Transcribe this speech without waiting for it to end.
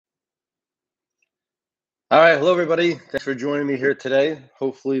All right, hello everybody. Thanks for joining me here today.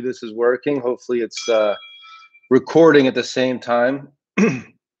 Hopefully this is working. Hopefully it's recording at the same time.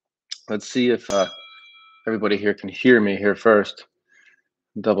 Let's see if everybody here can hear me here first.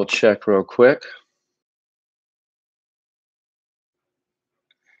 Double check real quick.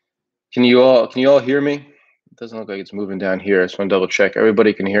 Can you all hear me? It doesn't look like it's moving down here. I just want to double check.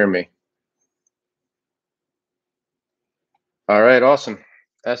 Everybody can hear me. All right, awesome.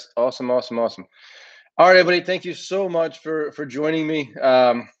 That's awesome. All right, everybody. Thank you so much for joining me.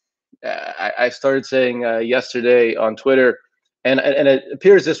 I started saying yesterday on Twitter, and it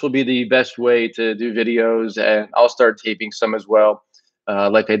appears this will be the best way to do videos, and I'll start taping some as well,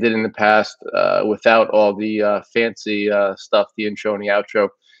 like I did in the past, without all the fancy stuff, the intro and the outro.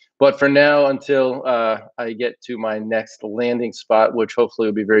 But for now, until I get to my next landing spot, which hopefully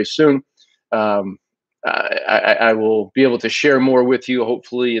will be very soon, I will be able to share more with you,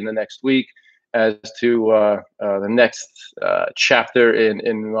 hopefully in the next week, as to the next chapter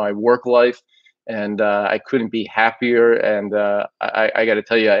in my work life. And I couldn't be happier. And I got to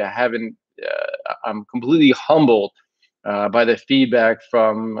tell you, I'm completely humbled by the feedback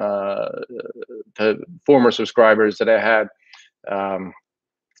from the former subscribers that I had.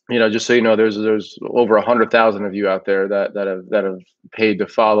 Just so you know, there's over 100,000 of you out there that have paid to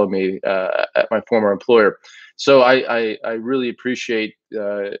follow me at my former employer. So I really appreciate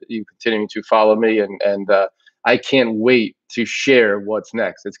you continuing to follow me, and I can't wait to share what's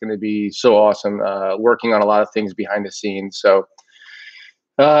next. It's going to be so awesome. Working on a lot of things behind the scenes. So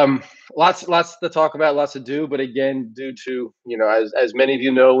lots to talk about, lots to do. But again, due to, as many of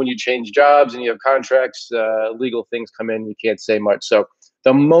you know, when you change jobs and you have contracts, legal things come in. You can't say much. So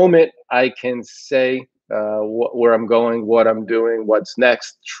the moment I can say where I'm going, what I'm doing, what's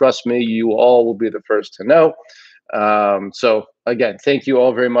next, trust me, you all will be the first to know. So again, thank you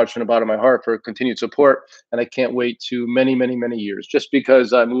all very much from the bottom of my heart for continued support. And I can't wait to many, many, many years. Just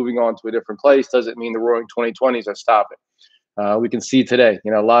because I'm moving on to a different place doesn't mean the roaring 2020s are stopping. We can see today,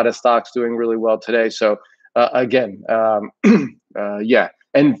 a lot of stocks doing really well today. So again, yeah.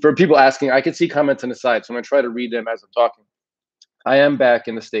 And for people asking, I can see comments on the side, so I'm going to try to read them as I'm talking. I am back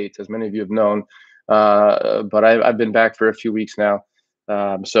in the States, as many of you have known, but I've been back for a few weeks now.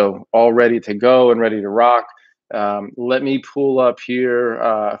 So all ready to go and ready to rock. Let me pull up here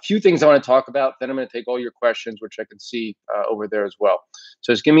a few things I want to talk about. Then I'm going to take all your questions, which I can see over there as well.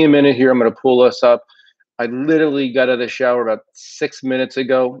 So just give me a minute here. I'm going to pull us up. I literally got out of the shower about 6 minutes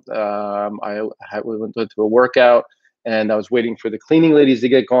ago. We went to a workout, and I was waiting for the cleaning ladies to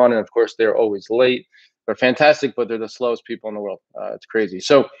get gone. And of course, they're always late. They're fantastic, but they're the slowest people in the world. It's crazy.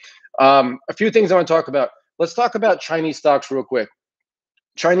 So a few things I want to talk about. Let's talk about Chinese stocks real quick.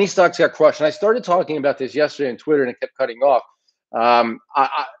 Chinese stocks got crushed. And I started talking about this yesterday on Twitter, and it kept cutting off.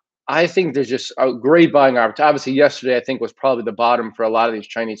 I think there's just a great buying opportunity. Obviously, yesterday, I think, was probably the bottom for a lot of these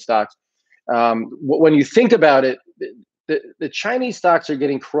Chinese stocks. When you think about it, the Chinese stocks are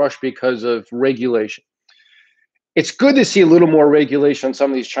getting crushed because of regulation. It's good to see a little more regulation on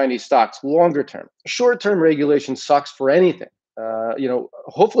some of these Chinese stocks longer term. Short-term regulation sucks for anything.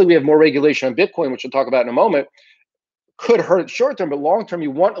 Hopefully we have more regulation on Bitcoin, which we'll talk about in a moment. Could hurt short-term, but long-term,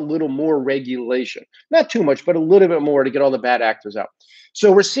 you want a little more regulation. Not too much, but a little bit more to get all the bad actors out.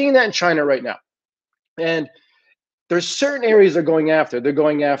 So we're seeing that in China right now. And there's certain areas they're going after. They're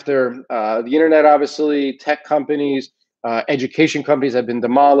going after the internet, obviously, tech companies, education companies have been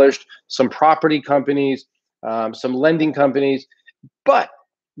demolished, some property companies, some lending companies, but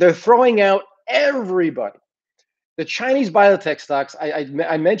they're throwing out everybody. The Chinese biotech stocks,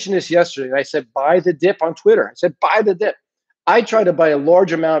 I mentioned this yesterday. I said, buy the dip on Twitter. I said, buy the dip. I tried to buy a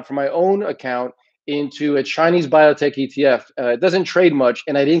large amount from my own account into a Chinese biotech ETF. It doesn't trade much,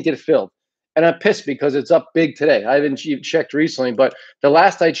 and I didn't get filled. And I'm pissed because it's up big today. I haven't checked recently, but the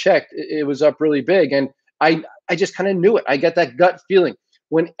last I checked, it was up really big. And I just kind of knew it. I get that gut feeling.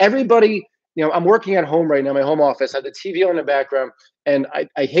 When everybody, I'm working at home right now, my home office. I have the TV on in the background, and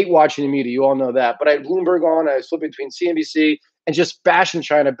I hate watching the media. You all know that. But I had Bloomberg on. I was flipping between CNBC and just bashing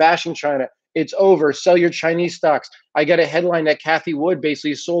China. It's over. Sell your Chinese stocks. I got a headline that Kathy Wood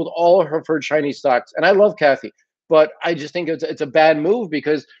basically sold all of her Chinese stocks. And I love Kathy, but I just think it's a bad move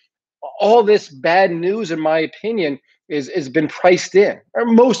because all this bad news, in my opinion, is been priced in, or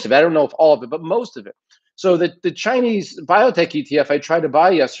most of it. I don't know if all of it, but most of it. So the Chinese biotech ETF I tried to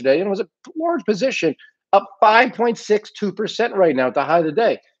buy yesterday, and it was a large position, up 5.62% right now at the high of the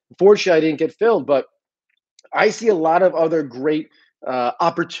day. Unfortunately, I didn't get filled, but I see a lot of other great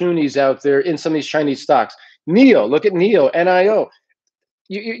opportunities out there in some of these Chinese stocks. NIO, look at NIO, NIO.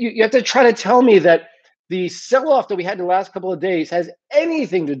 You have to try to tell me that the sell-off that we had the last couple of days has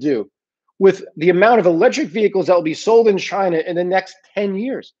anything to do with the amount of electric vehicles that will be sold in China in the next 10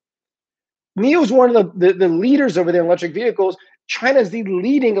 years. NIO is one of the leaders over there in electric vehicles. China is the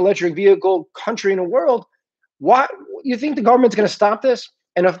leading electric vehicle country in the world. Why you think the government's going to stop this?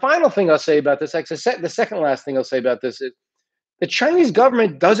 And a final thing I'll say about this, the second last thing I'll say about this is the Chinese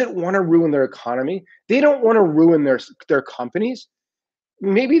government doesn't want to ruin their economy. They don't want to ruin their companies.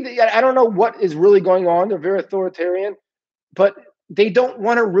 I don't know what is really going on. They're very authoritarian, but they don't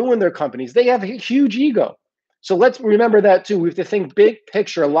want to ruin their companies. They have a huge ego. So let's remember that too. We have to think big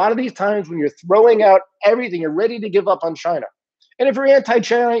picture. A lot of these times when you're throwing out everything, you're ready to give up on China. And if you're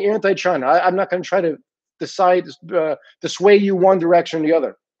anti-China, you're anti-China. I'm not going to try to decide to sway you one direction or the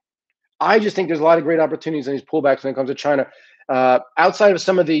other. I just think there's a lot of great opportunities in these pullbacks when it comes to China. Outside of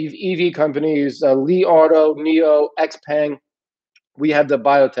some of the EV companies, Li Auto, NIO, XPeng, we have the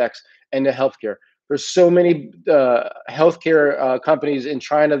biotechs and the healthcare. There's so many healthcare companies in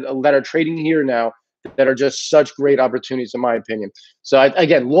China that are trading here now that are just such great opportunities, in my opinion. So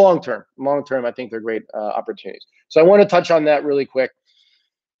again, long term, I think they're great opportunities. So I want to touch on that really quick.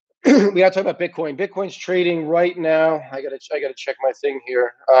 We got to talk about Bitcoin. Bitcoin's trading right now. I gotta check my thing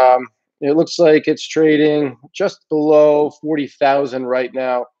here. It looks like it's trading just below 40,000 right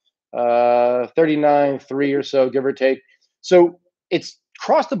now, 39.3 or so, give or take. So it's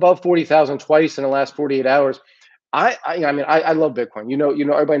crossed above 40,000 twice in the last 48 hours. I love Bitcoin. You know,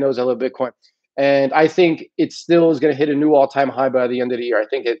 everybody knows I love Bitcoin, and I think it still is going to hit a new all-time high by the end of the year. I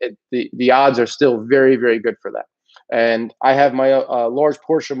think the odds are still very, very good for that. And I have my large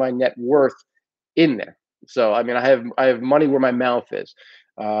portion of my net worth in there. So I mean, I have money where my mouth is,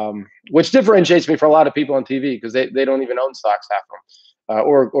 which differentiates me from a lot of people on TV because they don't even own stocks, half of them,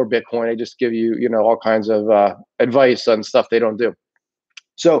 or Bitcoin. They just give you all kinds of advice on stuff they don't do.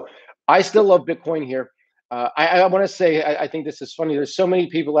 So I still love Bitcoin here. I want to say I think this is funny. There's so many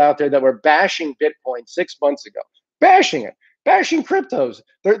people out there that were bashing Bitcoin 6 months ago, bashing cryptos.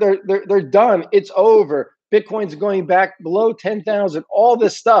 They're done. It's over. Bitcoin's going back below 10,000. All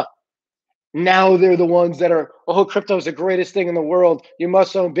this stuff. Now they're the ones that are, oh, crypto is the greatest thing in the world. You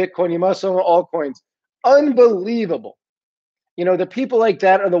must own Bitcoin. You must own altcoins. Unbelievable. The people like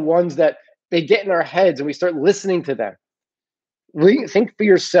that are the ones that they get in our heads and we start listening to them. Think for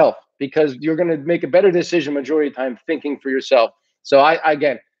yourself, because you're going to make a better decision majority of the time thinking for yourself. So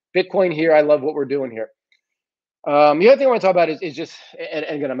again, Bitcoin here, I love what we're doing here. The other thing I want to talk about is just, and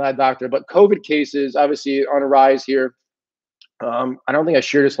again, I'm not a doctor, but COVID cases obviously on a rise here. I don't think I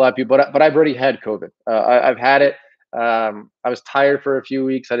shared this with a lot of people, but I've already had COVID. I've had it. I was tired for a few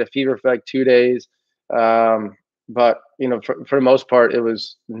weeks. I had a fever for like 2 days. But for the most part, it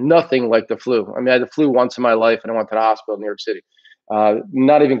was nothing like the flu. I mean, I had the flu once in my life, and I went to the hospital in New York City.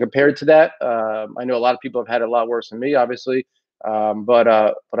 Not even compared to that. I know a lot of people have had it a lot worse than me, obviously.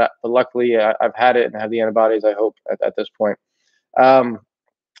 But luckily, I've had it and have the antibodies, I hope, at this point.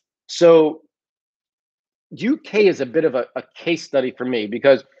 So UK is a bit of a case study for me,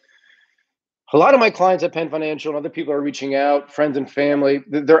 because a lot of my clients at Penn Financial and other people are reaching out, friends and family.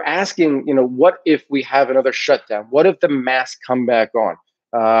 They're asking, what if we have another shutdown? What if the masks come back on?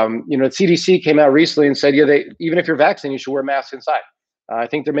 The CDC came out recently and said, even if you're vaccinated, you should wear masks inside. I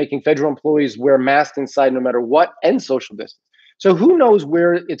think they're making federal employees wear masks inside no matter what, and social distance. So who knows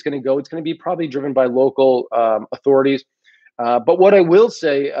where it's going to go? It's going to be probably driven by local authorities. But what I will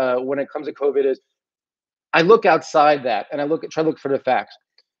say when it comes to COVID is, I look outside that and I try to look for the facts.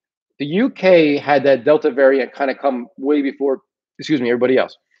 The UK had that Delta variant kind of come way before, everybody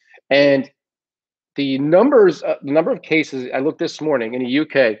else. And the number of cases I looked this morning in the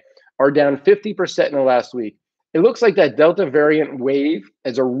UK are down 50% in the last week. It looks like that Delta variant wave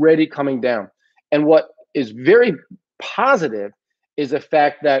is already coming down. And what is very positive is the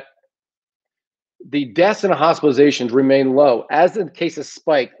fact that the deaths and hospitalizations remain low. As the cases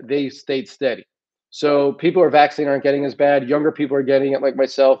spiked, they stayed steady. So people who are vaccinated aren't getting as bad. Younger people are getting it, like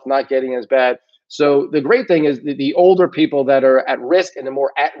myself, not getting as bad. So the great thing is the older people that are at risk and the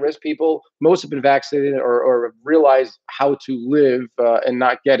more at-risk people, most have been vaccinated or realized how to live and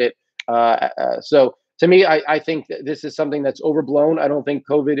not get it. So to me, I think that this is something that's overblown. I don't think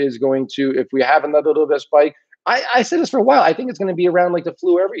COVID is going to, if we have another little bit of spike, I said this for a while, I think it's going to be around like the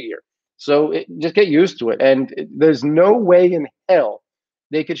flu every year. So just get used to it. And there's no way in hell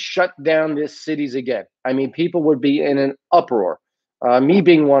they could shut down these cities again. I mean, people would be in an uproar, me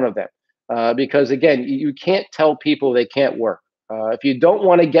being one of them. Because again, you can't tell people they can't work. If you don't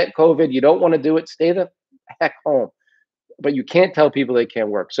want to get COVID, you don't want to do it, stay the heck home. But you can't tell people they can't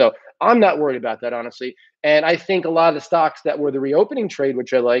work. So I'm not worried about that, honestly. And I think a lot of the stocks that were the reopening trade,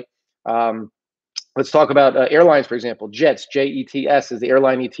 which I like, let's talk about airlines, for example. Jets, JETS is the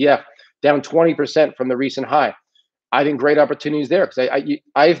airline ETF. down 20% from the recent high. I think great opportunities there because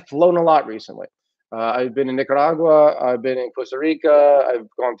I've flown a lot recently. I've been in Nicaragua. I've been in Costa Rica. I've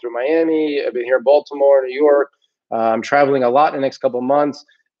gone through Miami. I've been here in Baltimore, New York. I'm traveling a lot in the next couple of months.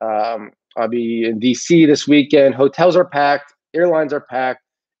 I'll be in DC this weekend. Hotels are packed. Airlines are packed.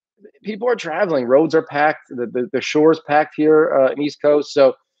 People are traveling. Roads are packed. The shore's packed here in East Coast.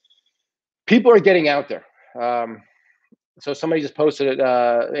 So people are getting out there. So somebody just posted it.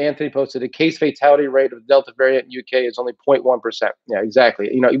 Anthony posted a case fatality rate of the Delta variant in UK is only 0.1%. Yeah,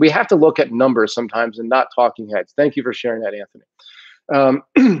 exactly. We have to look at numbers sometimes and not talking heads. Thank you for sharing that, Anthony.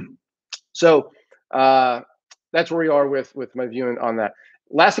 So that's where we are with my view on that.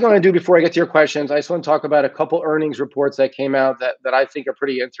 Last thing I want to do before I get to your questions, I just want to talk about a couple earnings reports that came out that I think are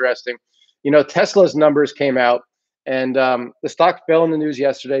pretty interesting. Tesla's numbers came out, and the stock fell in the news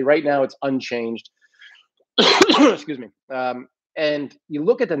yesterday. Right now, it's unchanged. Excuse me. And you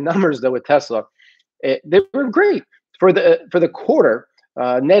look at the numbers though with Tesla, they were great for the quarter.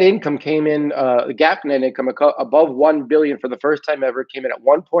 Net income came in, the GAAP net income above 1 billion for the first time ever. Came in at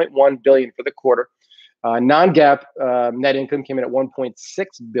 1.1 billion for the quarter. Non-GAAP net income came in at 1.6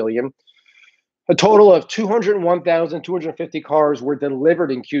 billion. A total of 201,250 cars were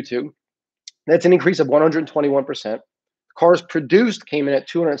delivered in Q2. That's an increase of 121%. Cars produced came in at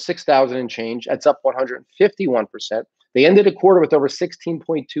 206,000 and change. That's up 151%. They ended the quarter with over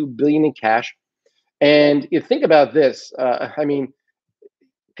 16.2 billion in cash. And you think about this,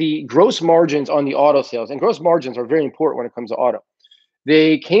 the gross margins on the auto sales, and gross margins are very important when it comes to auto.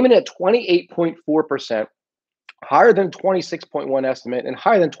 They came in at 28.4%, higher than 26.1 estimate and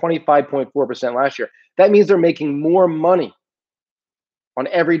higher than 25.4% last year. That means they're making more money on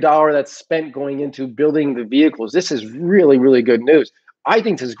every dollar that's spent going into building the vehicles. This is really, really good news. I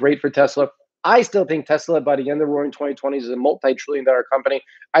think this is great for Tesla. I still think Tesla, by the end of the roaring 2020s, is a multi-trillion-dollar company.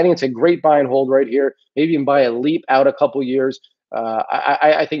 I think it's a great buy and hold right here. Maybe even buy a leap out a couple years.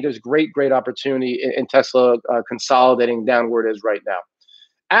 I think there's great opportunity in Tesla consolidating down where it is right now.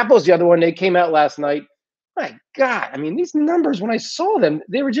 Apple's the other one. They came out last night. My God, these numbers, when I saw them,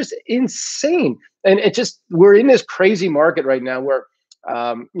 they were just insane. And we're in this crazy market right now where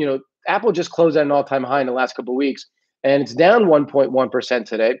Apple just closed at an all-time high in the last couple of weeks, and it's down 1.1%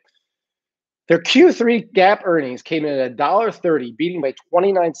 today. Their Q3 GAAP earnings came in at $1.30, beating by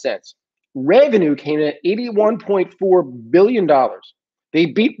 29 cents. Revenue came in at $81.4 billion. They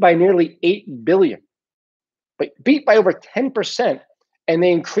beat by nearly $8 billion, but beat by over 10%, and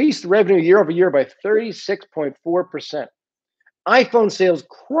they increased revenue year over year by 36.4%. iPhone sales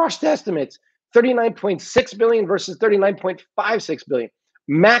crushed estimates, 39.6 billion versus 39.56 billion.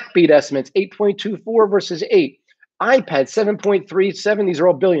 Mac beat estimates, 8.24 versus 8. iPad, 7.37. These are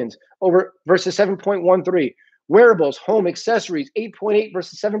all billions over versus 7.13. Wearables, home accessories, 8.8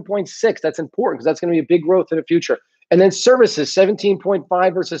 versus 7.6. That's important because that's going to be a big growth in the future. And then services,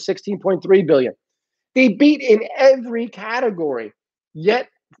 17.5 versus 16.3 billion. They beat in every category, yet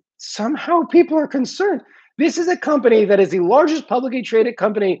somehow people are concerned. This is a company that is the largest publicly traded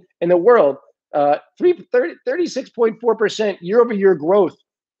company in the world, 36.4% year-over-year growth,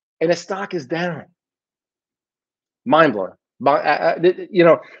 and the stock is down. Mind-blowing.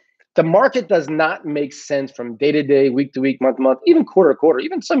 The market does not make sense from day to day, week to week, month to month, even quarter to quarter.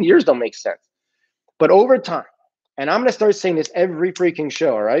 Even some years don't make sense. But over time, and I'm going to start saying this every freaking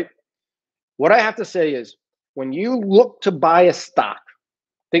show, all right? What I have to say is when you look to buy a stock,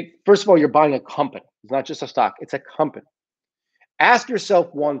 first of all, you're buying a company. It's not just a stock. It's a company. Ask yourself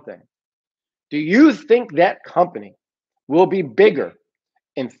one thing. Do you think that company will be bigger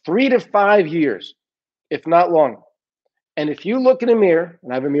in 3 to 5 years, if not longer? And if you look in a mirror,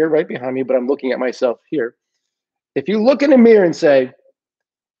 and I have a mirror right behind me, but I'm looking at myself here. If you look in a mirror and say,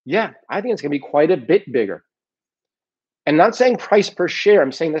 yeah, I think it's going to be quite a bit bigger. And not saying price per share,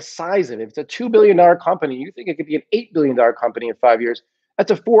 I'm saying the size of it. If it's a $2 billion company, you think it could be an $8 billion company in 5 years,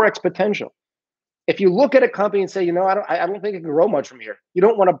 that's a 4x potential. If you look at a company and say, I don't think it can grow much from here, you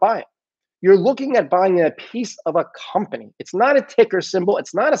don't want to buy it. You're looking at buying a piece of a company. It's not a ticker symbol.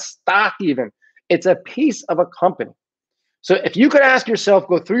 It's not a stock even. It's a piece of a company. So if you could ask yourself,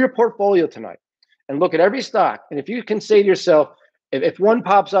 go through your portfolio tonight and look at every stock. And if you can say to yourself, if one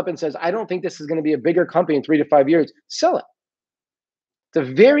pops up and says, I don't think this is going to be a bigger company in 3 to 5 years, sell it. It's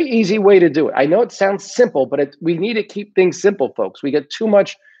a very easy way to do it. I know it sounds simple, but we need to keep things simple, folks. We get too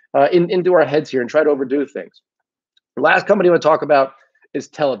much into our heads here and try to overdo things. The last company I want to talk about is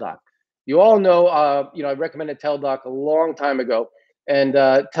Teladoc. You all know, I recommended Teladoc a long time ago. And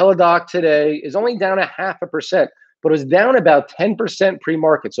Teladoc today is only down 0.5%, but it was down about 10%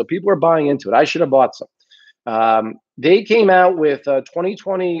 pre-market. So people are buying into it. I should have bought some. They came out with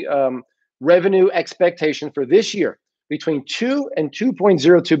 2020 revenue expectation for this year between 2 and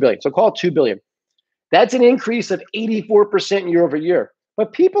 2.02 billion. So call it 2 billion. That's an increase of 84% year over year.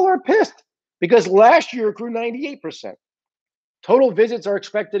 But people are pissed because last year it grew 98%. Total visits are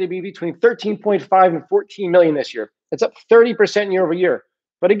expected to be between 13.5 and 14 million this year. It's up 30% year over year.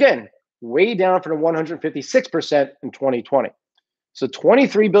 But again, way down from the 156% in 2020. So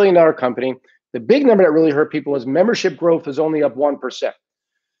 $23 billion company. The big number that really hurt people is membership growth is only up 1%.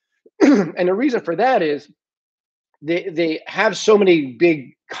 And the reason for that is they have so many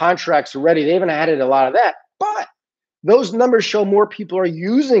big contracts already. They haven't added a lot of that. But those numbers show more people are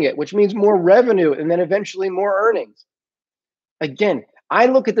using it, which means more revenue and then eventually more earnings. Again, I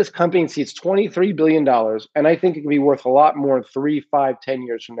look at this company and see it's $23 billion, and I think it could be worth a lot more in 3, 5, 10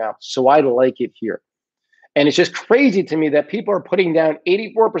 years from now. So I like it here. And it's just crazy to me that people are putting down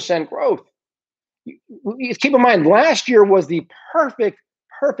 84% growth. Keep in mind, last year was the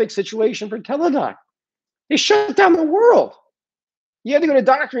perfect situation for Teladoc. They shut down the world. You had to go to a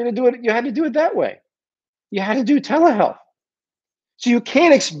doctor and do it. You had to do it that way. You had to do telehealth. So you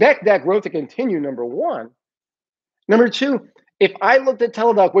can't expect that growth to continue, number one. Number two, if I looked at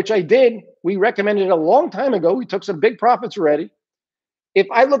Teladoc, which I did, we recommended it a long time ago. We took some big profits already. If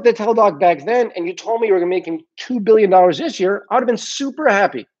I looked at Teladoc back then and you told me you were going to make $2 billion this year, I would have been super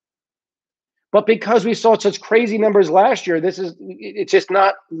happy. But because we saw such crazy numbers last year, it's just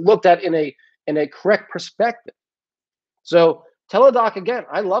not looked at in a correct perspective. So Teladoc, again,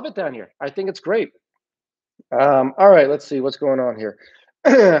 I love it down here. I think it's great. All right, let's see what's going on here.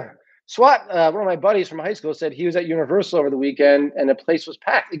 SWAT, one of my buddies from high school, said he was at Universal over the weekend and the place was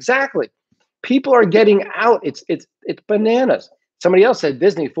packed. Exactly. People are getting out. It's bananas. Somebody else said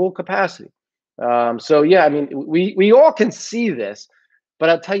Disney full capacity. So yeah, I mean, we all can see this, but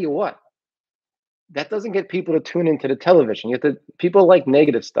I'll tell you what, that doesn't get people to tune into the television. People like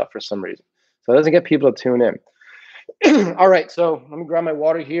negative stuff for some reason. So it doesn't get people to tune in. All right, so let me grab my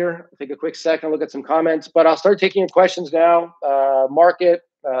water here. Take a quick second, look at some comments, but I'll start taking your questions now. Market,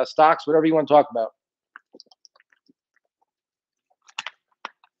 stocks, whatever you want to talk about.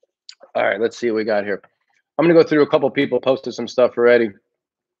 All right, let's see what we got here. I'm going to go through a couple people posted some stuff already.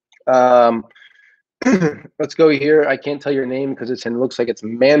 Let's go here. I can't tell your name because it looks like it's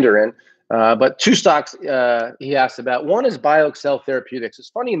Mandarin. But two stocks he asked about. One is BioXcel Therapeutics. It's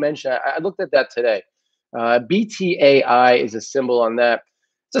funny you mentioned. I looked at that today. BTAI is a symbol on that.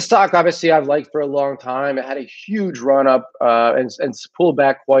 It's a stock, obviously, I've liked for a long time. It had a huge run up and pulled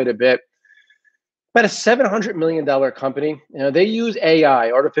back quite a bit. About a $700 million company. They use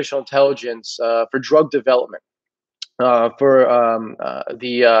AI, artificial intelligence, for drug development, for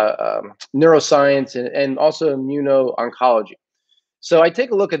the neuroscience and also immuno-oncology. So I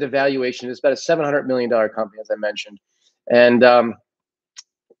take a look at the valuation. It's about a $700 million company, as I mentioned. And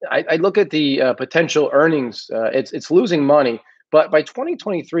I look at the potential earnings. It's losing money, but by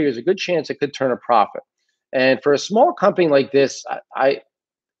 2023, there's a good chance it could turn a profit. And for a small company like this, I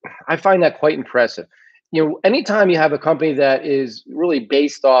find that quite impressive. Anytime you have a company that is really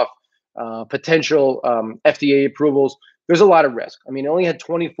based off potential FDA approvals, there's a lot of risk. I mean, it only had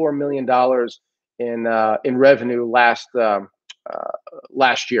 $24 million in revenue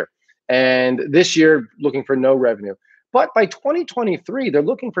last year, and this year looking for no revenue. But by 2023, they're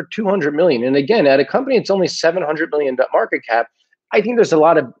looking for 200 million. And again, at a company it's only 700 million market cap, I think there's a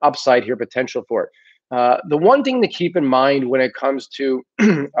lot of upside here potential for it. The one thing to keep in mind when it comes to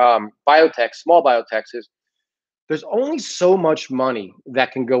biotech, small biotechs, is there's only so much money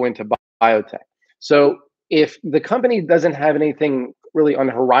that can go into biotech. So if the company doesn't have anything really on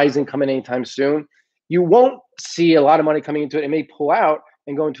the horizon coming anytime soon, you won't see a lot of money coming into it. It may pull out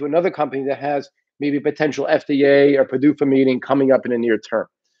and go into another company that has maybe a potential FDA or PDUFA meeting coming up in the near term.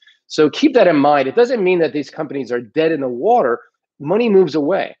 So keep that in mind. It doesn't mean that these companies are dead in the water. Money moves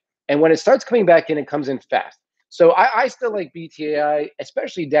away. And when it starts coming back in, it comes in fast. So I still like BTAI,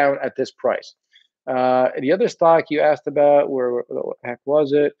 especially down at this price. The other stock you asked about, where the heck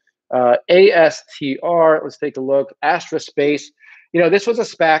was it? ASTR, let's take a look. Astra Space. This was a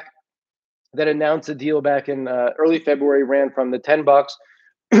SPAC that announced a deal back in early February, ran from the $10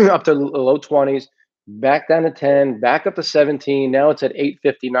 up to the low 20s, back down to 10, back up to 17. Now it's at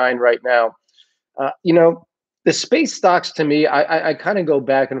 8.59 right now. The space stocks, to me, I kind of go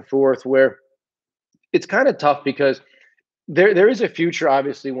back and forth, where it's kind of tough because there is a future,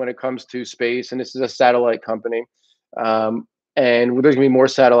 obviously, when it comes to space, and this is a satellite company, and there's going to be more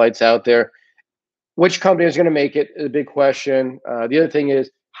satellites out there. Which company is going to make it? A big question. The other thing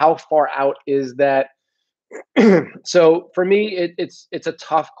is, how far out is that? So for me, it's a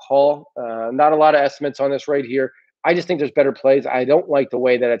tough call. Not a lot of estimates on this right here. I just think there's better plays. I don't like the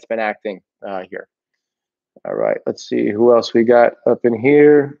way that it's been acting here. All right, let's see who else we got up in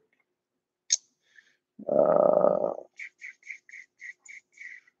here.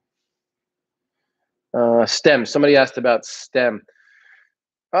 STEM. Somebody asked about STEM.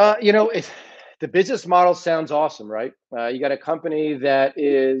 The business model sounds awesome, right? You got a company that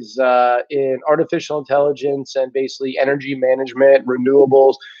is in artificial intelligence and basically energy management,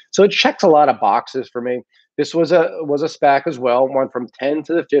 renewables. So it checks a lot of boxes for me. This was a SPAC as well. Went from 10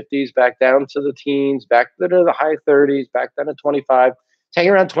 to the 50s, back down to the teens, back to the high 30s, back down to 25,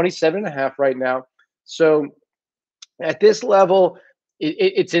 taking around 27 and a half right now. So at this level,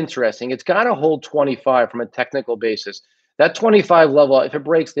 it's interesting. It's got to hold 25 from a technical basis. That 25 level, if it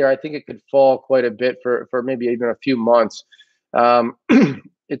breaks there, I think it could fall quite a bit for maybe even a few months.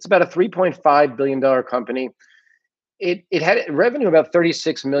 It's about a $3.5 billion company. It had revenue about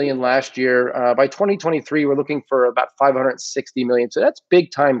 36 million last year. By 2023, we're looking for about 560 million. So that's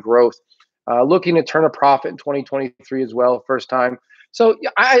big time growth. Looking to turn a profit in 2023 as well, first time. So yeah,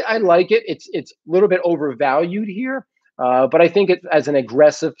 I like it. It's a little bit overvalued here, but I think as an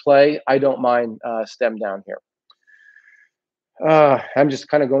aggressive play, I don't mind STEM down here. I'm just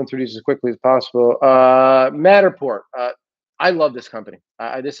kind of going through these as quickly as possible. Matterport. I love this company.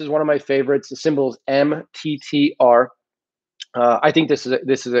 This is one of my favorites. The symbol is MTTR. I think this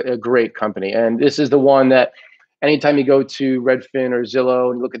is a great company, and this is the one that anytime you go to Redfin or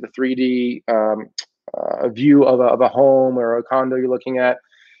Zillow and look at the 3D view of a home or a condo you're looking at,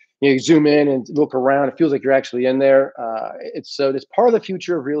 you zoom in and look around. It feels like you're actually in there. It's part of the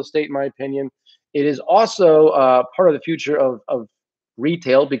future of real estate, in my opinion. It is also part of the future of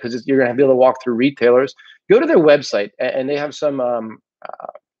retail because you're going to be able to walk through retailers. Go to their website, and they have some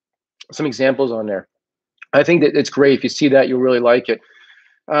examples on there. I think that it's great. If you see that, you'll really like it.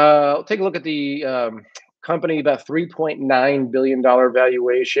 Take a look at the company, about $3.9 billion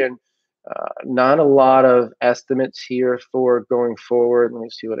valuation. Not a lot of estimates here for going forward. Let me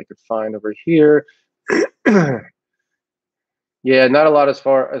see what I could find over here. Yeah, not a lot as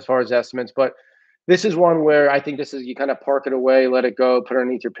far as estimates, but this is one where I think this is you kind of park it away, let it go, put it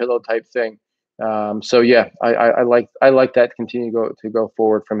underneath your pillow type thing. So yeah, I like that. Continue to go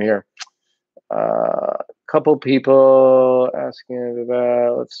forward from here. Couple people asking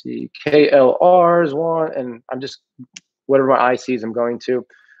about, let's see, KLR is one, and I'm just whatever my eye sees, I'm going to.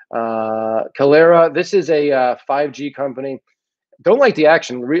 Calera, this is a 5G company. Don't like the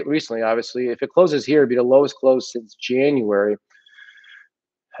action recently, obviously. If it closes here, it'd be the lowest close since January.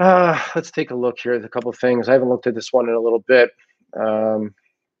 Let's take a look here at a couple of things. I haven't looked at this one in a little bit.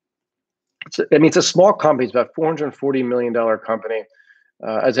 It's a small company. It's about $440 million company.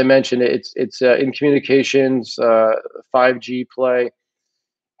 As I mentioned, it's in communications, 5G play.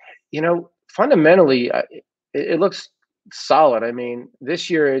 Fundamentally, it looks solid. I mean, this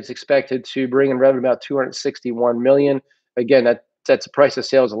year it's expected to bring in revenue about 261 million. Again, that's a price of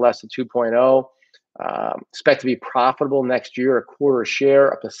sales of less than 2.0. Expect to be profitable next year, a quarter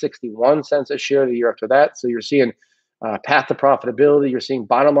share, up to 61 cents a share the year after that. So you're seeing path to profitability. You're seeing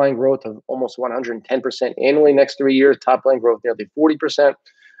bottom line growth of almost 110% annually next 3 years. Top line growth nearly 40%.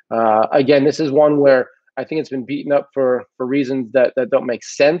 Again, this is one where I think it's been beaten up for reasons that don't make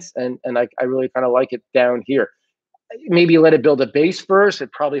sense, and I really kind of like it down here. Maybe let it build a base first. It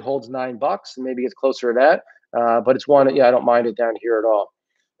probably holds $9, and maybe it's closer to that. But it's one, yeah, I don't mind it down here at all.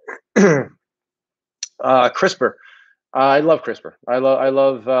 CRISPR. I love CRISPR. I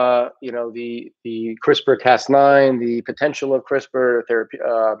love the CRISPR Cas9, the potential of CRISPR therapy,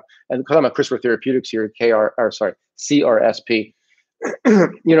 and because I'm a CRISPR Therapeutics here, CRSP.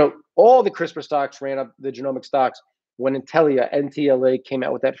 All the CRISPR stocks ran up, the genomic stocks, when NTLA came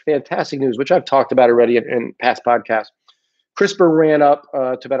out with that fantastic news, which I've talked about already in past podcasts. CRISPR ran up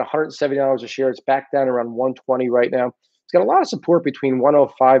to about $170 a share. It's back down around 120 right now. It's got a lot of support between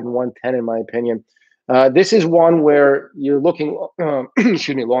 105 and 110, in my opinion. This is one where you're looking,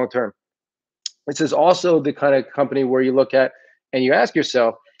 long term. This is also the kind of company where you look at and you ask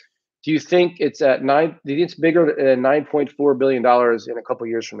yourself, do you think it's at do you think it's bigger than $9.4 billion in a couple of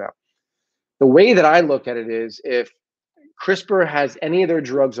years from now? The way that I look at it is if CRISPR has any of their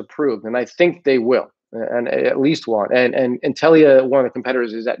drugs approved, and I think they will, and at least one, and Intellia, one of the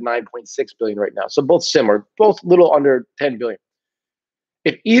competitors, is at 9.6 billion right now. So both similar, both little under 10 billion.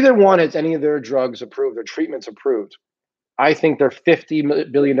 If either one has any of their drugs approved or treatments approved, I think they're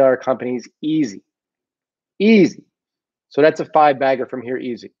 $50 billion companies easy. So that's a 5-bagger from here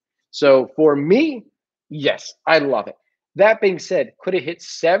easy. So for me, yes, I love it. That being said, could it hit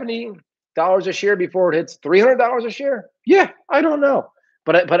 $70 a share before it hits $300 a share? Yeah, I don't know.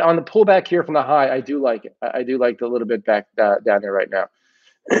 but on the pullback here from the high, I do like it. I do like the little bit back down there right now.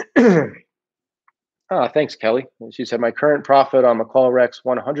 Thanks, Kelly. She said my current profit on McCall Rex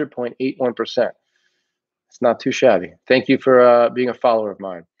 100.81%. It's not too shabby. Thank you for being a follower of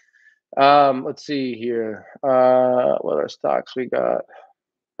mine. Let's see here. What other stocks we got?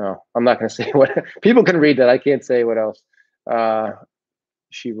 Oh, I'm not going to say what people can read that. I can't say what else.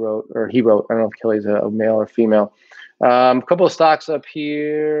 She wrote or he wrote. I don't know if Kelly's a male or female. A couple of stocks up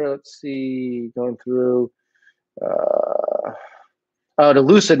here. Let's see. Going through. The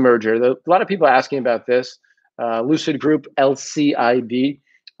Lucid merger. A lot of people are asking about this. Lucid Group, LCIB,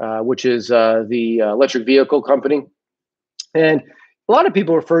 which is the electric vehicle company. And a lot of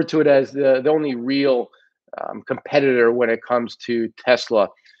people refer to it as the only real competitor when it comes to Tesla.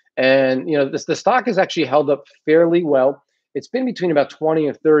 And the stock has actually held up fairly well. It's been between about 20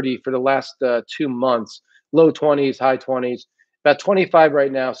 and 30 for the last 2 months, low 20s, high 20s, about 25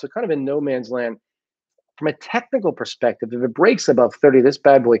 right now. So kind of in no man's land. From a technical perspective, if it breaks above 30, this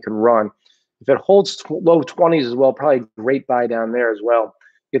bad boy can run. If it holds low 20s as well, probably a great buy down there as well.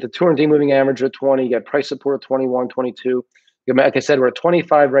 You get the 200-day moving average at 20. You got price support at 21, 22. Like I said, we're at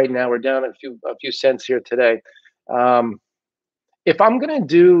 25 right now. We're down a few cents here today. If I'm going to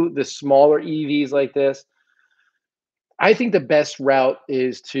do the smaller EVs like this, I think the best route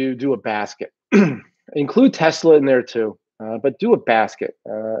is to do a basket. Include Tesla in there too. But do a basket,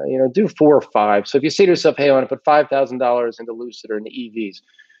 do 4 or 5. So if you say to yourself, hey, I want to put $5,000 into Lucid or into EVs,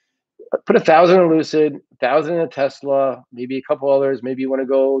 put 1,000 in Lucid, 1,000 in Tesla, maybe a couple others. Maybe you want to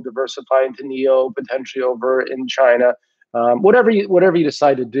go diversify into NEO, potentially over in China, whatever you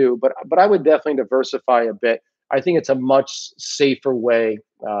decide to do. But I would definitely diversify a bit. I think it's a much safer way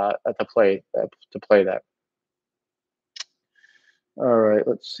to play that. All right,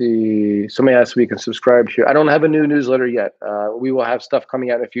 let's see. Somebody asked if we can subscribe here. I don't have a new newsletter yet. We will have stuff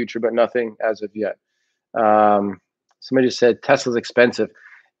coming out in the future, but nothing as of yet. Somebody just said Tesla's expensive.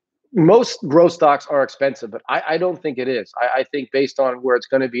 Most growth stocks are expensive, but I don't think it is. I think based on where it's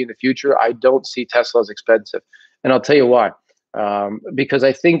going to be in the future, I don't see Tesla as expensive. And I'll tell you why. Because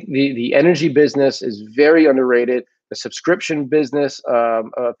I think the energy business is very underrated. The subscription business,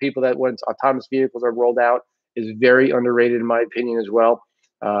 people that once autonomous vehicles are rolled out, is very underrated in my opinion as well.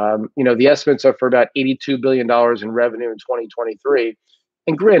 The estimates are for about $82 billion in revenue in 2023.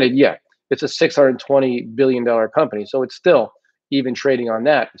 And granted, yeah, it's a $620 billion company. So it's still, even trading on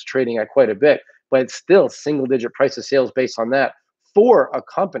that, it's trading at quite a bit, but it's still single digit price of sales based on that for a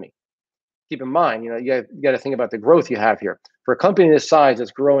company. Keep in mind, you got to think about the growth you have here. For a company this size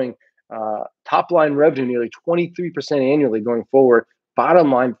that's growing top line revenue nearly 23% annually going forward, bottom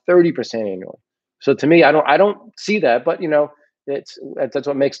line 30% annually. So to me, I don't see that, but that's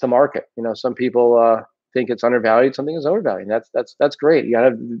what makes the market. Some people think it's undervalued, something is overvalued. That's great. You got to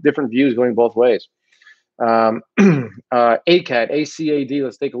have different views going both ways. ACAD,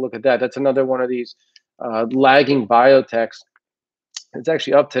 let's take a look at that. That's another one of these lagging biotechs. It's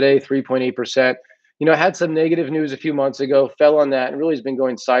actually up today, 3.8%. Had some negative news a few months ago, fell on that, and really has been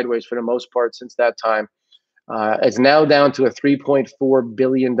going sideways for the most part since that time. It's now down to a $3.4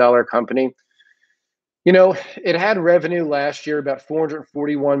 billion company. It had revenue last year about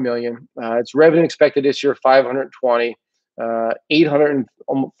 441 million. Its revenue expected this year 520,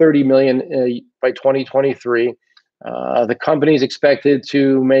 830 million by 2023. The company is expected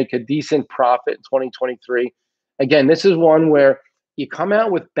to make a decent profit in 2023. Again, this is one where you come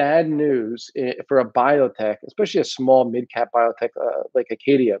out with bad news for a biotech, especially a small mid-cap biotech like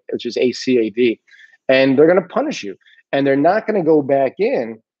Acadia, which is ACAD, and they're going to punish you. And they're not going to go back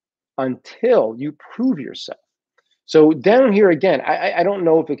in until you prove yourself. So down here again, I don't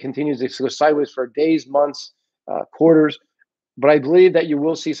know if it continues to go sideways for days, months, quarters, but I believe that you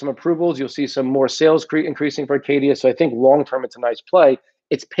will see some approvals. You'll see some more sales increasing for Acadia. So I think long term, it's a nice play.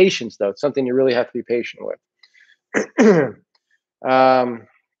 It's patience, though. It's something you really have to be patient with.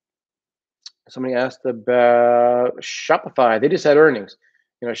 Somebody asked about Shopify. They just had earnings.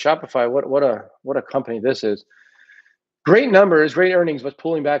 Shopify. What a company this is. Great numbers, great earnings, but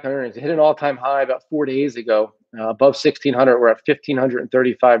pulling back on earnings. It hit an all-time high about 4 days ago, above 1,600. We're at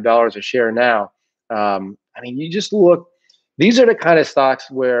 $1,535 a share now. You just look. These are the kind of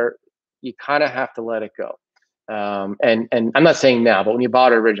stocks where you kind of have to let it go. And I'm not saying now, but when you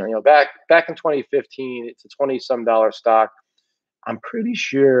bought it originally, back in 2015, it's a $20-some stock. I'm pretty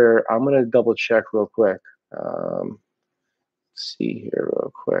sure. I'm gonna double check real quick. Let's see here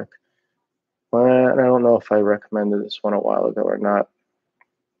real quick. I don't know if I recommended this one a while ago or not.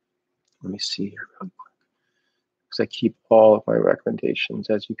 Let me see here real quick, because I keep all of my recommendations,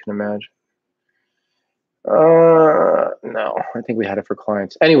 as you can imagine. No, I think we had it for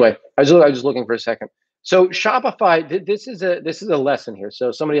clients. Anyway, I was just looking for a second. So Shopify, this is a lesson here.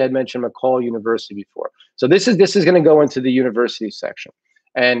 So somebody had mentioned McCall University before. So this is going to go into the university section,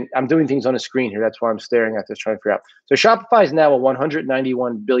 and I'm doing things on a screen here. That's why I'm staring at this, trying to figure out. So Shopify is now a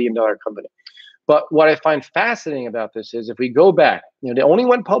 $191 billion company. But what I find fascinating about this is if we go back, they only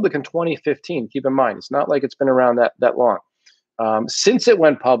went public in 2015. Keep in mind, it's not like it's been around that long. Since it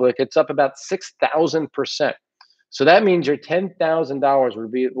went public, it's up about 6,000%. So that means your $10,000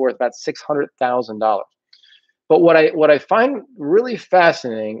 would be worth about $600,000. But what I find really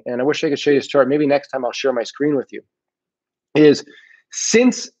fascinating, and I wish I could show you this chart. Maybe next time I'll share my screen with you. Is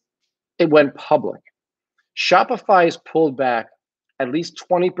since it went public, Shopify has pulled back at least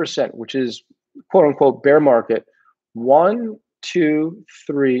 20%, which is quote unquote bear market. 1, 2,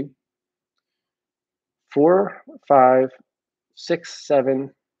 3, 4, 5, 6, 7,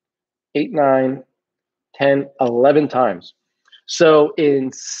 8, 9, 10, 11 times. So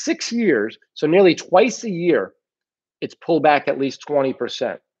in 6 years, so nearly twice a year, it's pulled back at least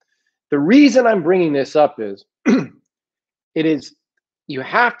 20%. The reason I'm bringing this up is you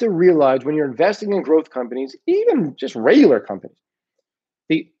have to realize when you're investing in growth companies, even just regular companies,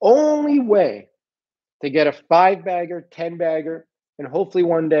 the only way to get a 5-bagger, 10-bagger, and hopefully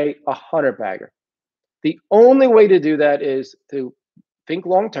one day a 100-bagger, the only way to do that is to think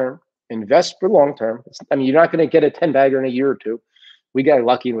long-term, invest for long-term. I mean, you're not going to get a 10-bagger in a year or two. We got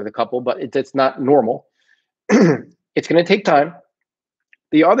lucky with a couple, but it's not normal. It's going to take time.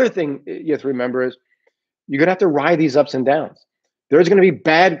 The other thing you have to remember is you're going to have to ride these ups and downs. There's going to be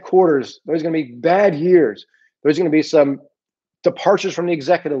bad quarters. There's going to be bad years. There's going to be some departures from the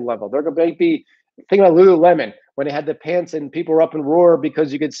executive level. They're going to be, think about Lululemon when they had the pants and people were up and roar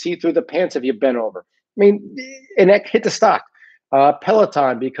because you could see through the pants if you bent over. I mean, and that hit the stock.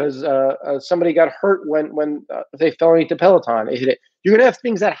 Peloton, because somebody got hurt when they fell into Peloton. It hit it. You're going to have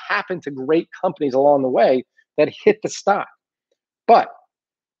things that happen to great companies along the way that hit the stock. But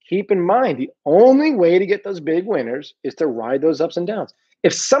keep in mind, the only way to get those big winners is to ride those ups and downs.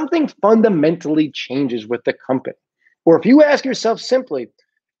 If something fundamentally changes with the company, or if you ask yourself simply,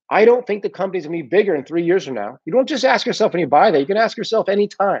 I don't think the company's going to be bigger in 3 years from now, you don't just ask yourself when you buy that. You can ask yourself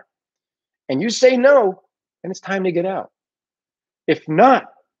anytime. And you say no, then it's time to get out. If not,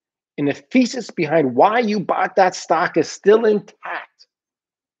 and the thesis behind why you bought that stock is still intact,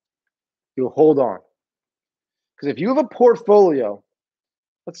 you'll hold on. Because if you have a portfolio,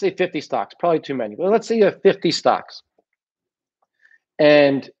 let's say 50 stocks, probably too many, but let's say you have 50 stocks,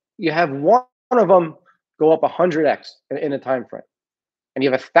 and you have one of them go up 100x in a time frame, and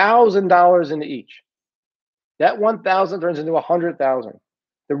you have $1,000 into each. That 1,000 turns into 100,000.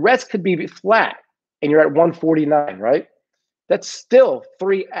 The rest could be flat, and you're at 149, right? That's still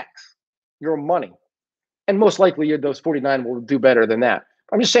 3x your money. And most likely those 49 will do better than that.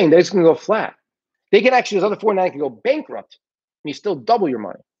 I'm just saying they're just going to go flat. They can actually, those other 49 can go bankrupt and you still double your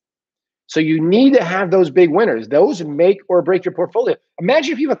money. So you need to have those big winners. Those make or break your portfolio.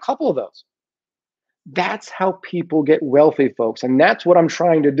 Imagine if you have a couple of those. That's how people get wealthy, folks. And that's what I'm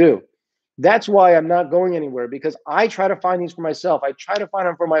trying to do. That's why I'm not going anywhere, because I try to find these for myself. I try to find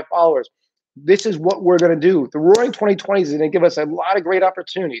them for my followers. This is what we're going to do. The Roaring 2020s is going to give us a lot of great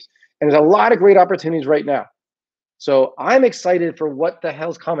opportunities. And there's a lot of great opportunities right now. So I'm excited for what the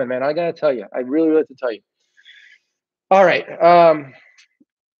hell's coming, man. I got to tell you. I really have to tell you. All right.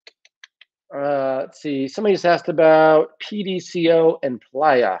 Let's see. Somebody just asked about PDCO and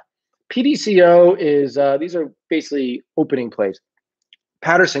Playa. PDCO is, these are basically opening plays.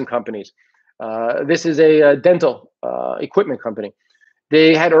 Patterson companies. This is a dental equipment company.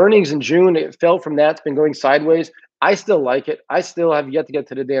 They had earnings in June. It fell from that. It's been going sideways. I still like it. I still have yet to get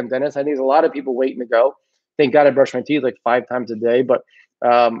to the damn dentist. I think there's a lot of people waiting to go. Thank God I brush my teeth like 5 times a day. But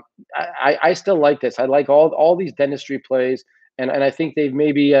I still like this. I like all these dentistry plays. And I think they've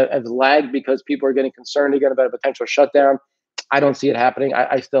maybe have lagged because people are getting concerned again about a potential shutdown. I don't see it happening.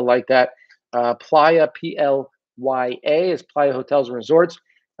 I still like that. Playa, Plya, is Playa Hotels and Resorts.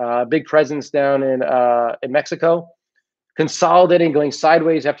 Big presence down in Mexico. Consolidating, going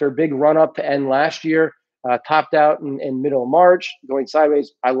sideways after a big run up to end last year. Topped out in middle of March, going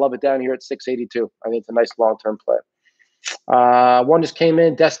sideways. I love it down here at 682. I think it's a nice long-term play. One just came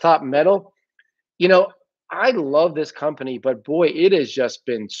in, Desktop Metal. I love this company, but boy, it has just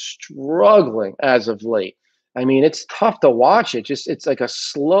been struggling as of late. I mean, it's tough to watch it. It's like a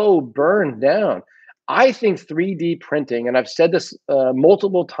slow burn down. I think 3D printing, and I've said this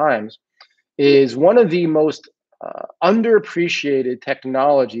multiple times, is one of the most underappreciated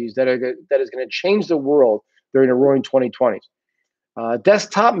technologies that is going to change the world during the Roaring 2020s.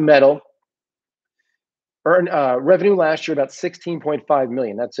 Desktop Metal revenue last year about 16.5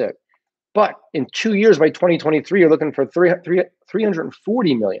 million. That's it. But in 2 years, by 2023, you're looking for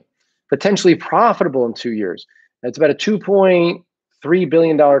 340 million, potentially profitable in 2 years. It's about a $2.3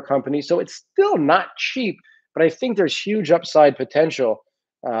 billion company. So it's still not cheap, but I think there's huge upside potential.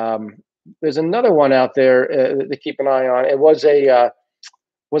 Um, there's another one out there to keep an eye on. It was a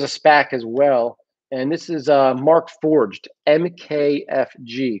SPAC as well, and this is Mark Forged,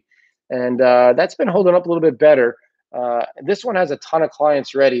 MKFG, and that's been holding up a little bit better. This one has a ton of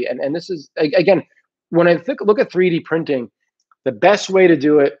clients ready, and this is again, when I look at 3D printing, the best way to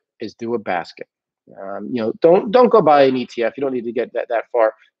do it is do a basket. Don't go buy an ETF. You don't need to get that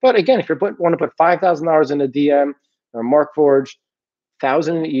far. But again, if you want to put $5,000 in a DM or Mark Forged,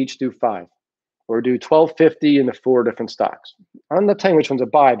 1,000 in each, do five, or do 1,250 in the four different stocks. I'm not telling which one's a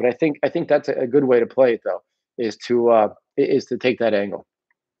buy, but I think that's a good way to play it though, is to take that angle.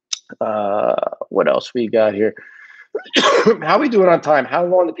 What else we got here? How are we doing on time? How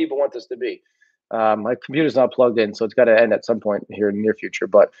long do people want this to be? My computer's not plugged in, so it's got to end at some point here in the near future.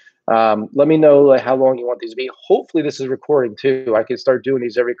 But let me know how long you want these to be. Hopefully, this is recording too. I can start doing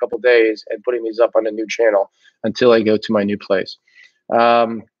these every couple of days and putting these up on a new channel until I go to my new place.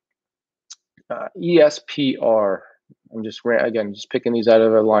 ESPR. I'm just picking these out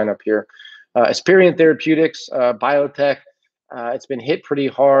of a lineup here. Aspirion Therapeutics, biotech. It's been hit pretty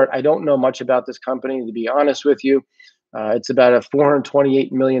hard. I don't know much about this company, to be honest with you. It's about a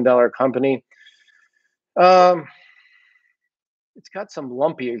 $428 million company. It's got some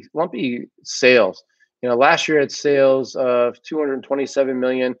lumpy sales. Last year it sales of 227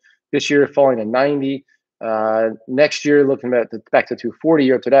 million. This year falling to 90. Next year looking at back to 240.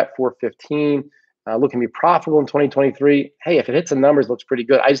 Year after that 415. Looking to be profitable in 2023. Hey, if it hits the numbers, it looks pretty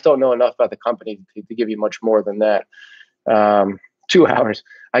good. I just don't know enough about the company to give you much more than that. 2 hours.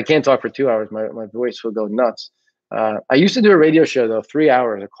 I can't talk for 2 hours. My voice will go nuts. I used to do a radio show though, 3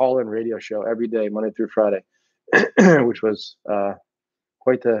 hours, a call-in radio show every day, Monday through Friday, which was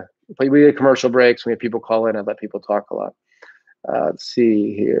quite the. We did commercial breaks. We had people call in and let people talk a lot. Let's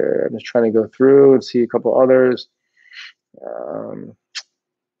see here. I'm just trying to go through and see a couple others.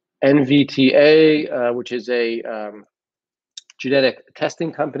 NVTA, which is a genetic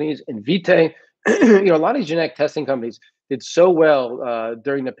testing companies. Invitae, a lot of these genetic testing companies did so well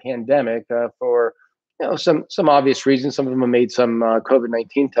during the pandemic for some obvious reasons. Some of them have made some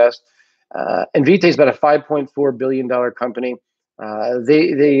COVID-19 tests. Invitae is about a $5.4 billion company.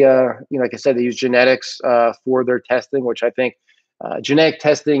 They like I said, they use genetics for their testing, which I think genetic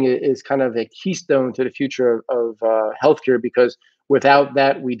testing is kind of a keystone to the future of healthcare, because without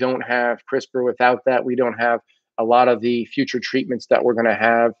that, we don't have CRISPR. Without that, we don't have a lot of the future treatments that we're going to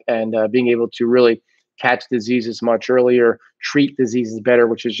have, and being able to really catch diseases much earlier, treat diseases better,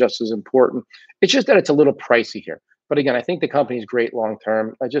 which is just as important. It's just that it's a little pricey here. But again, I think the company is great long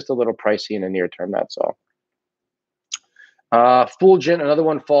term, just a little pricey in the near term. That's all. Fulgent, another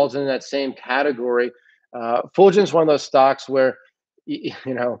one, falls in that same category. Fulgent is one of those stocks where,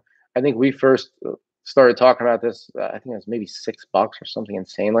 I think we first started talking about this. I think it was maybe $6 or something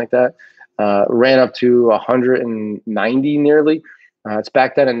insane like that. Ran up to 190 nearly. It's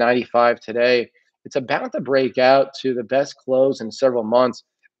back down at 95 today. It's about to break out to the best close in several months.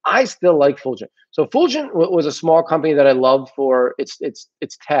 I still like Fulgent. So Fulgent was a small company that I loved for its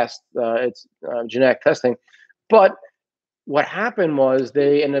test, its genetic testing. But what happened was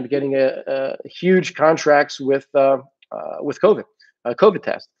they ended up getting a huge contracts with COVID, COVID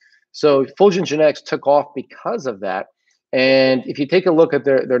test. So Fulgent Genetics took off because of that. And if you take a look at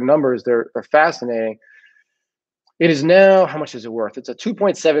their numbers, they're fascinating. It is now, how much is it worth? It's a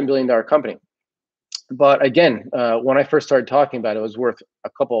 $2.7 billion company. But again, when I first started talking about it, it was worth a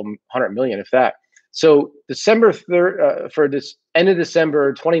couple $100 million, if that. So December 3rd, for this end of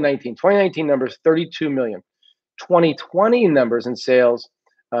December 2019 numbers, 32 million. 2020 numbers in sales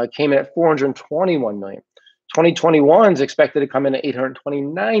came in at 421 million. 2021 is expected to come in at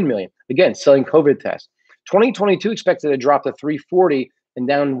 829 million. Again, selling COVID tests. 2022 expected to drop to 340 and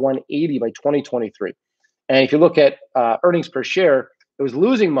down 180 by 2023. And if you look at earnings per share, it was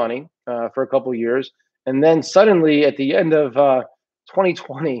losing money for a couple of years. And then suddenly at the end of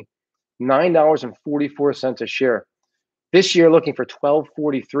 2020, $9.44 a share. This year looking for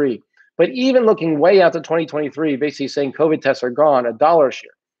 $12.43. But even looking way out to 2023, basically saying COVID tests are gone, $1 a share.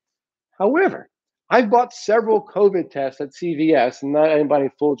 However, I've bought several COVID tests at CVS, and not anybody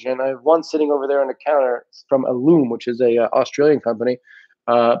Fulgent. I have one sitting over there on the counter from Illum, which is a Australian company.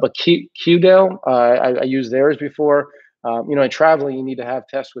 But QDel, I used theirs before. In traveling, you need to have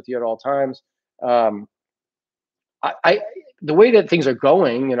tests with you at all times. I the way that things are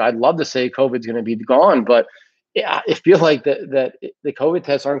going, I'd love to say COVID's going to be gone, but yeah, I feel like the COVID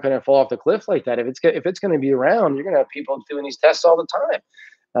tests aren't going to fall off the cliff like that. If it's going to be around, you're going to have people doing these tests all the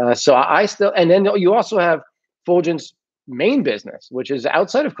time. So I still, and then you also have Fulgent's main business, which is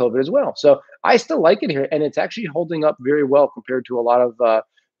outside of COVID as well. So I still like it here, and it's actually holding up very well compared to a lot of a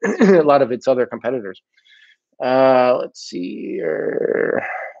lot of its other competitors. Let's see here.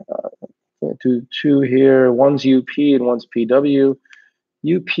 Do two here. One's UP and one's PW.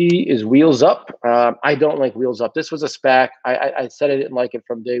 UP is Wheels Up. I don't like Wheels Up. This was a SPAC. I said I didn't like it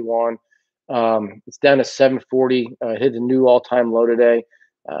from day one. It's down to 740. Hit a new all-time low today.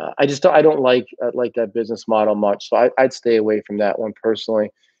 I don't like that business model much, so I'd stay away from that one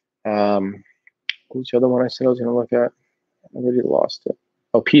personally. Who's the other one I said I was going to look at? I already lost it.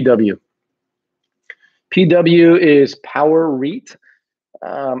 Oh, PW. PW is Power REIT.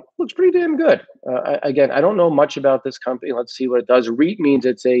 Looks pretty damn good. Again, I don't know much about this company. Let's see what it does. REIT means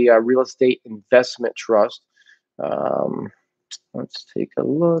it's a real estate investment trust. Let's take a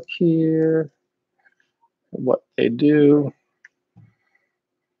look here. What they do.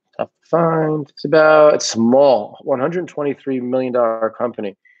 Tough to find. It's small, $123 million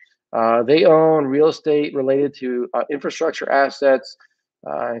company. They own real estate related to infrastructure assets,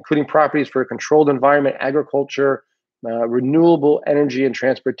 including properties for controlled environment, agriculture, renewable energy, and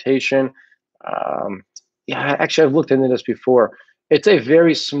transportation. Yeah, actually, I've looked into this before. It's a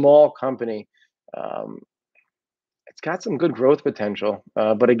very small company. It's got some good growth potential,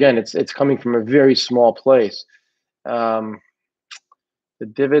 but again, it's coming from a very small place. The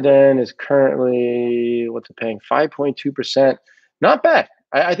dividend is currently, what's it paying? 5.2%. Not bad.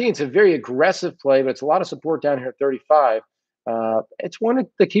 I think it's a very aggressive play, but it's a lot of support down here at 35. It's one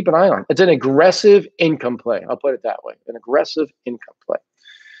to keep an eye on. It's an aggressive income play. I'll put it that way. An aggressive income play.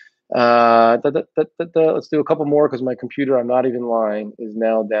 Let's do a couple more because my computer, I'm not even lying, is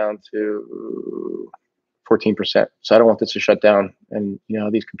now down to 14%. So I don't want this to shut down. And you know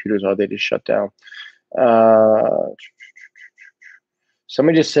how these computers are, they just shut down.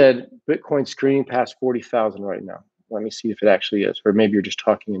 Somebody just said Bitcoin screening past 40,000 right now. Let me see if it actually is, or maybe you're just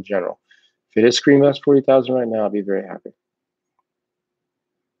talking in general. If it is screening past 40,000 right now, I'll be very happy.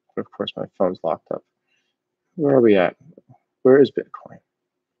 But of course, my phone's locked up. Where are we at? Where is Bitcoin?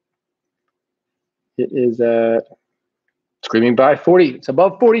 It is at screaming by 40. It's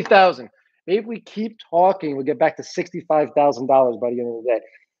above 40,000. Maybe if we keep talking, we'll get back to $65,000 by the end of the day.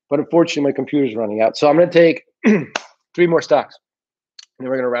 But unfortunately, my computer's running out. So I'm going to take 3 more stocks. And then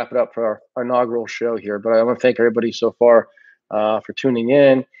we're going to wrap it up for our inaugural show here. But I want to thank everybody so far for tuning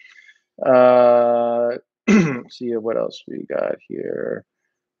in. Let's see what else we got here.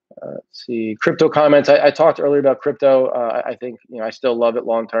 Let's see, crypto comments. I talked earlier about crypto. I think I still love it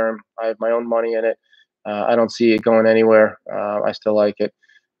long term. I have my own money in it. I don't see it going anywhere. I still like it.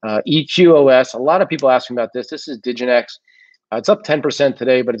 EQOS. A lot of people asking about this. This is Diginex. It's up 10%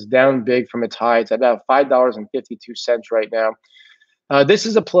 today, but it's down big from its high. It's about $5.52 right now. This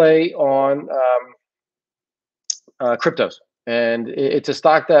is a play on cryptos, and it's a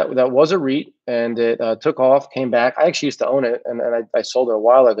stock that was a REIT, and it took off, came back. I actually used to own it, and I sold it a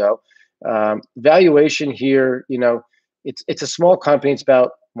while ago. Valuation here, it's a small company. It's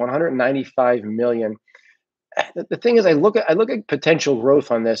about 195 million. The thing is, I look at potential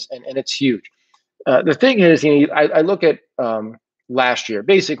growth on this, and it's huge. The thing is, I look at last year,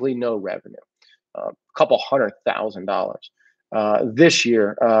 basically no revenue, a couple $100,000. This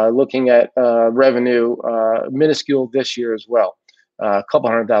year, looking at revenue, minuscule this year as well, a couple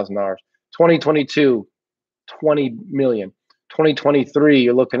 $100,000. 2022, 20 million. 2023,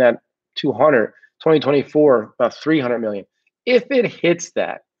 you're looking at 200. 2024, about 300 million. If it hits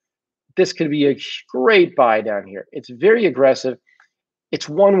that, this could be a great buy down here. It's very aggressive. It's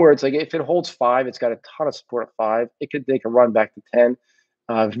one where it's like if it holds 5, it's got a ton of support at 5. It could take a run back to 10.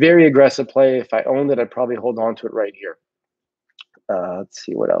 Very aggressive play. If I owned it, I'd probably hold on to it right here. Let's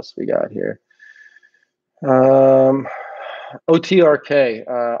see what else we got here. OTRK,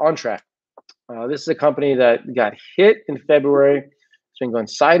 On Track. This is a company that got hit in February. It's been going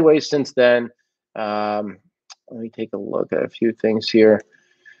sideways since then. Let me take a look at a few things here.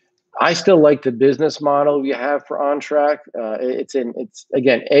 I still like the business model we have for On Track. It's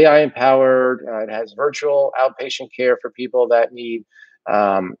again AI empowered. It has virtual outpatient care for people that need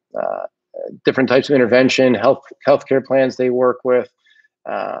different types of intervention, healthcare plans they work with.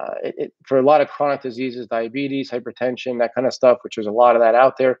 For a lot of chronic diseases, diabetes, hypertension, that kind of stuff, which there's a lot of that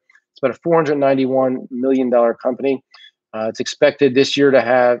out there. It's about a $491 million company. It's expected this year to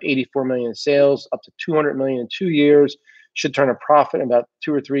have 84 million in sales, up to 200 million in 2 years. Should turn a profit in about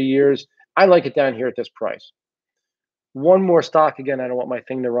 2 or 3 years. I like it down here at this price. One more stock. Again, I don't want my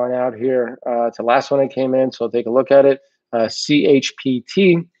thing to run out here. It's the last one I came in, so I'll take a look at it.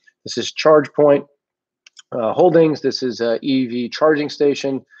 CHPT. This is ChargePoint Holdings. This is a EV charging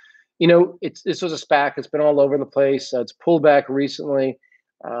station. This was a SPAC. It's been all over the place. It's pulled back recently.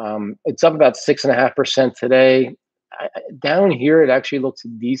 It's up about 6.5% today. Down here, it actually looks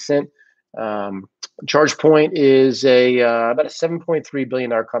decent. ChargePoint is about a $7.3 billion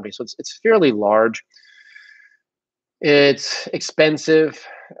company, so it's fairly large. It's expensive.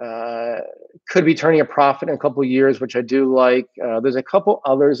 Could be turning a profit in a couple of years, which I do like. There's a couple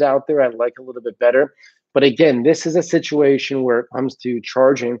others out there I like a little bit better. But again, this is a situation where it comes to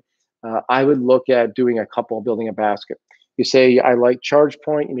charging. I would look at doing a couple, building a basket. You say, I like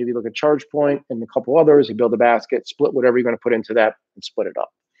ChargePoint. You maybe look at ChargePoint and a couple others. You build a basket, split whatever you're going to put into that, and split it up.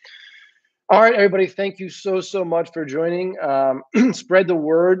 All right, everybody. Thank you so much for joining. Spread the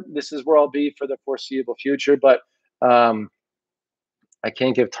word. This is where I'll be for the foreseeable future. But I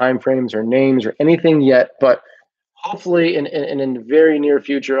can't give timeframes or names or anything yet, but hopefully in the very near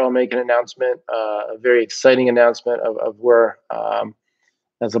future, I'll make an announcement, a very exciting announcement of where,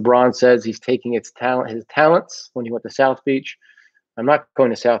 as LeBron says, he's taking his talents when he went to South Beach. I'm not going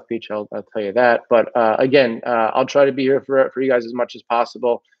to South Beach, I'll tell you that. But again, I'll try to be here for you guys as much as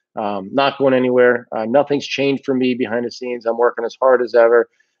possible. Not going anywhere. Nothing's changed for me behind the scenes. I'm working as hard as ever.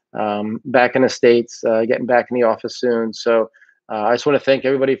 Back in the States, getting back in the office soon. So I just want to thank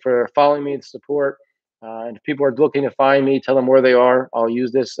everybody for following me and support. And if people are looking to find me, tell them where they are. I'll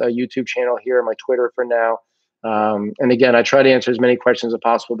use this YouTube channel here and my Twitter for now. And again, I try to answer as many questions as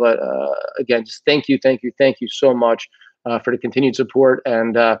possible. But again, just thank you so much for the continued support.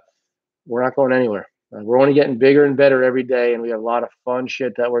 And we're not going anywhere. We're only getting bigger and better every day, and we have a lot of fun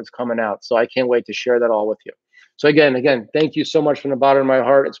shit that's coming out. So I can't wait to share that all with you. So again, thank you so much from the bottom of my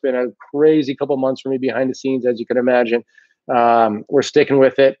heart. It's been a crazy couple months for me behind the scenes, as you can imagine. We're sticking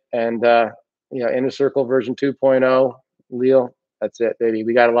with it, and Inner Circle version 2.0, Leo, that's it, baby.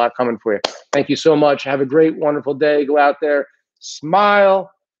 We got a lot coming for you. Thank you so much. Have a great, wonderful day. Go out there, smile,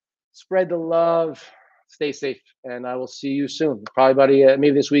 spread the love. Stay safe, and I will see you soon. Probably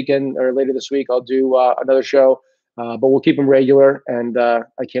maybe this weekend or later this week, I'll do another show, but we'll keep them regular, and I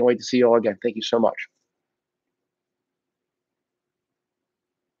can't wait to see you all again. Thank you so much.